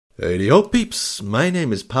Hey ho peeps, my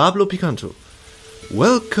name is Pablo Picanto.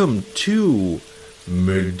 Welcome to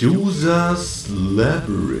Medusa's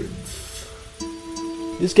Labyrinth.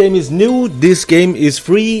 This game is new, this game is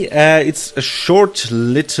free, it's a short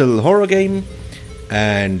little horror game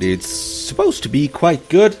and it's supposed to be quite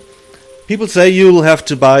good. People say you'll have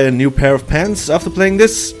to buy a new pair of pants after playing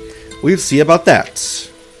this. We'll see about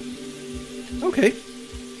that. Okay.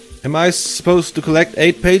 Am I supposed to collect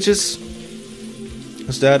 8 pages?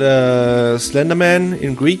 Is that a Slenderman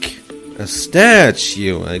in Greek? A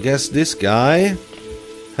statue. I guess this guy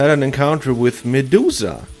had an encounter with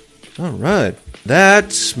Medusa. Alright.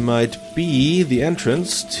 That might be the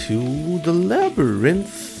entrance to the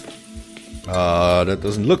labyrinth. That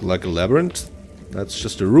doesn't look like a labyrinth. That's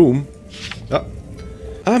just a room. Oh.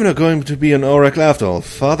 I'm not going to be an oracle after all.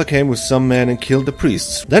 Father came with some men and killed the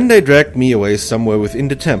priests. Then they dragged me away somewhere within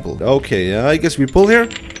the temple. Okay, I guess we pull here.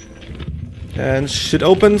 And shit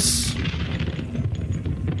opens.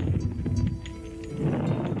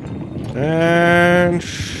 And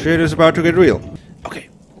shit is about to get real. Okay,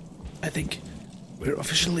 I think we're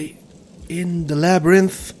officially in the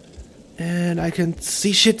labyrinth. And I can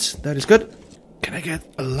see shit. That is good. Can I get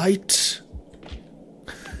a light?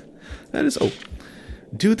 That is... oh.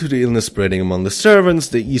 Due to the illness spreading among the servants,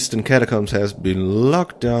 the eastern catacombs has been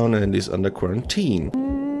locked down and is under quarantine.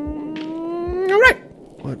 Alright.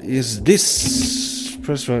 What is this?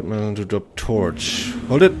 Press right mouse to drop torch.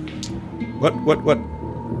 Hold it. What?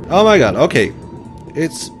 Oh my god, okay.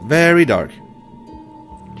 It's very dark.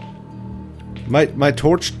 My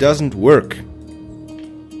torch doesn't work.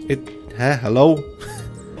 Hello?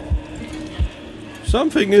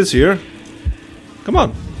 Something is here. Come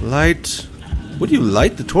on. Light. Would you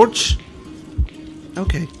light the torch?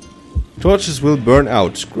 Okay. Torches will burn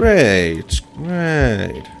out. Great.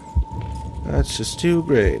 That's just too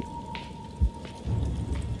great.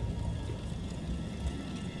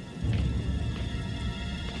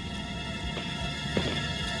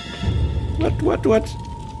 What?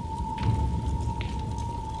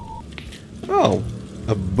 Oh,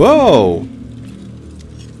 a bow.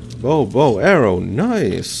 Bow, arrow.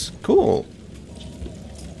 Nice. Cool.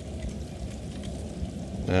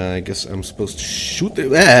 I guess I'm supposed to shoot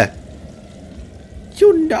it.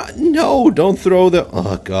 No, don't throw the...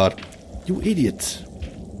 oh god. You idiot.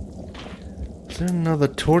 Is there another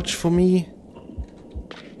torch for me?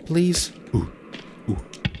 Please? Ooh.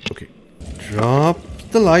 Okay. Drop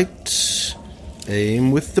the light.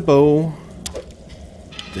 Aim with the bow.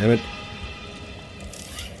 Damn it.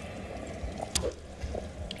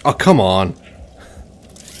 Oh, come on.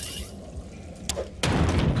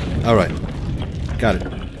 Alright. Got it.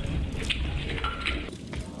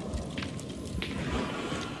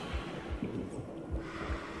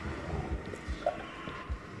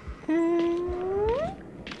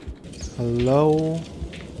 Hello?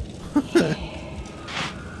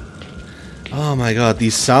 Oh my god,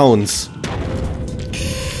 these sounds.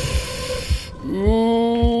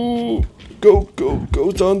 Ooh, go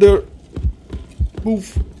down there.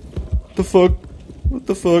 Move. What the fuck? What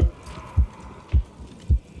the fuck?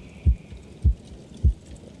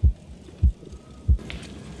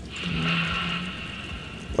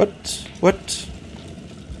 What?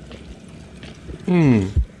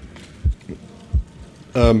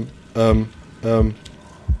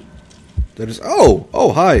 That is...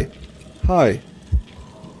 oh, hi.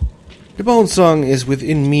 The bone song is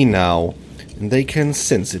within me now, and they can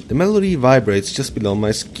sense it. The melody vibrates just below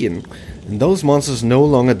my skin, and those monsters no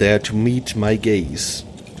longer dare to meet my gaze.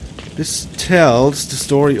 This tells the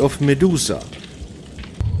story of Medusa.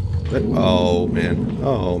 But, oh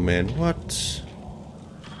man, what?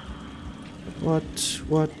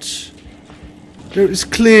 There is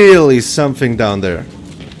clearly something down there.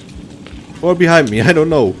 Or behind me, I don't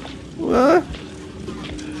know. What?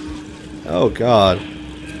 Oh god.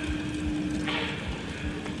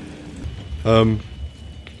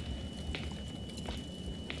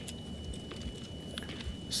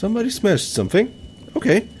 Somebody smashed something.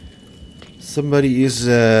 Okay. Somebody is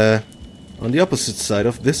on the opposite side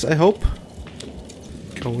of this, I hope.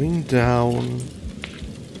 Going down.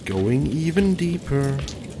 Going even deeper.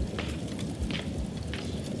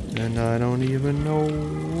 And I don't even know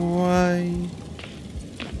why.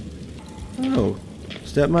 Oh,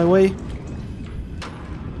 is that my way?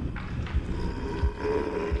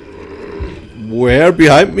 Where?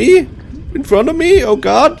 Behind me? In front of me? Oh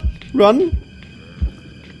god! Run!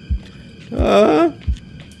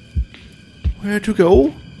 Where to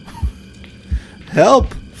go?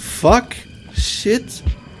 Help! Fuck! Shit!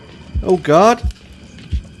 Oh god!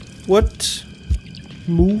 What?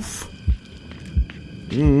 Move.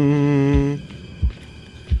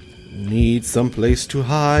 Need some place to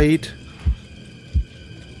hide.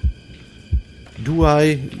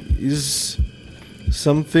 Is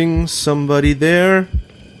somebody there?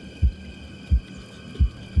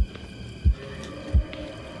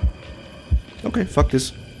 Okay, fuck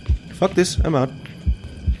this. Fuck this, I'm out.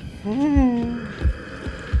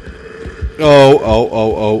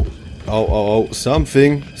 Oh,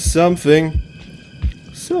 something.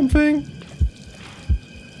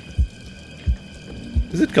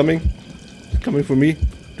 Is it coming? Is it coming for me?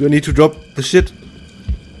 Do I need to drop the shit?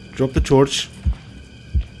 Drop the torch.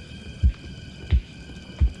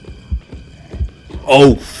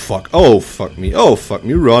 Oh fuck me,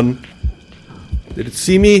 run. Did it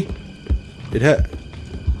see me? It had...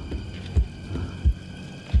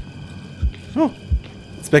 Oh,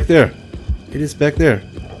 it's back there. It is back there.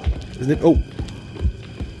 Isn't it? Oh.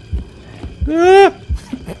 Ah!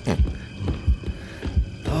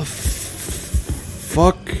 The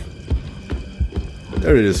fuck?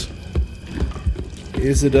 There it is.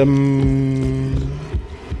 Is it,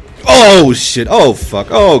 Oh shit, oh fuck,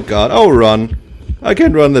 oh god, oh run. I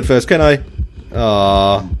can't run that fast, can I?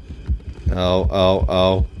 Ow.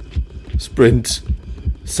 Sprint.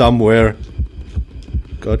 Somewhere.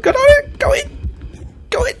 God, go in!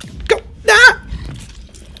 Go! Nah!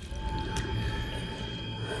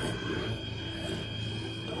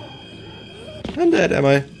 I'm dead, am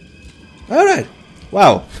I? Alright.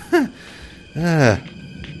 Wow. There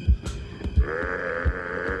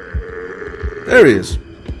he is.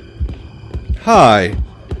 Hi.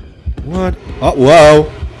 What? Oh,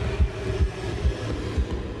 whoa.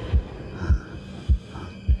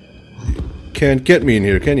 Can't get me in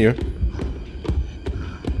here, can you?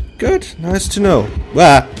 Good. Nice to know.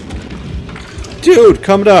 Ah. Dude,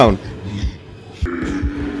 calm down.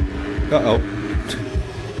 Uh-oh.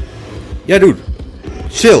 Yeah, dude.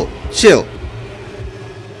 Chill.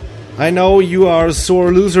 I know you are a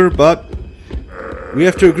sore loser, but we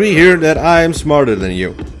have to agree here that I am smarter than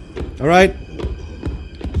you. Alright?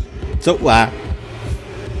 So,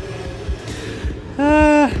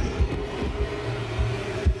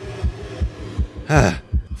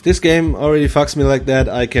 if this game already fucks me like that,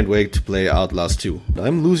 I can't wait to play Outlast 2.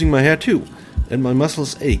 I'm losing my hair too, and my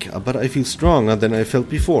muscles ache, but I feel stronger than I felt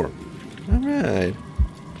before. Alright.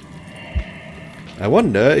 I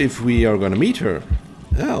wonder if we are gonna meet her.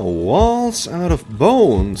 Oh, walls out of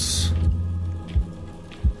bones.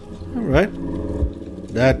 Alright.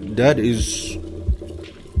 That is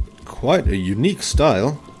quite a unique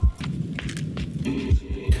style.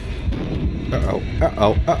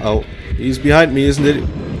 Uh-oh. He's behind me, isn't it?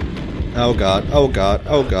 Oh god.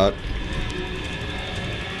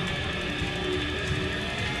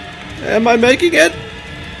 Am I making it?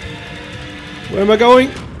 Where am I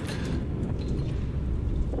going?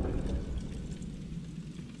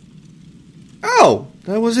 Oh,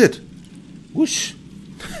 that was it. Whoosh.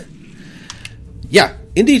 Yeah,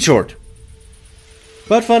 indeed short.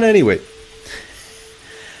 But fun anyway.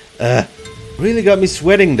 Really got me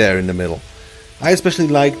sweating there in the middle. I especially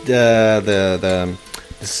liked the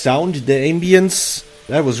sound, the ambience.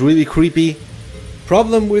 That was really creepy.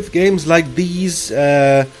 Problem with games like these,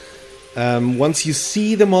 once you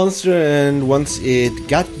see the monster and once it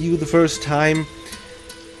got you the first time,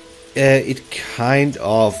 it kind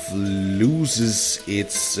of loses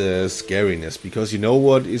its scariness, because you know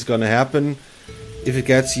what is gonna happen if it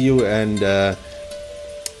gets you, and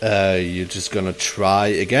you're just gonna try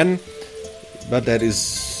again. But that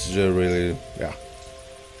is really, yeah,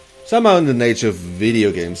 somehow in the nature of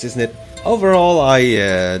video games, isn't it? Overall,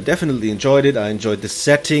 I definitely enjoyed it. I enjoyed the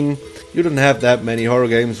setting. You don't have that many horror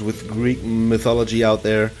games with Greek mythology out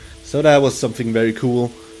there, so that was something very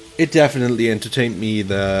cool. It definitely entertained me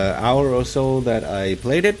the hour or so that I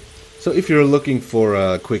played it. So if you're looking for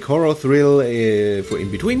a quick horror thrill for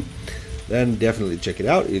in between, then definitely check it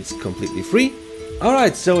out. It's completely free.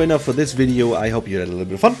 Alright, so enough for this video. I hope you had a little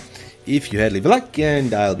bit of fun. If you had, leave a like,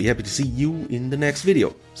 and I'll be happy to see you in the next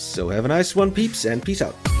video. So have a nice one, peeps, and peace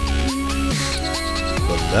out. But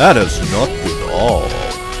that has not been all.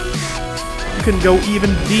 You can go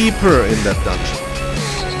even deeper in that dungeon.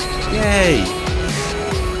 Yay!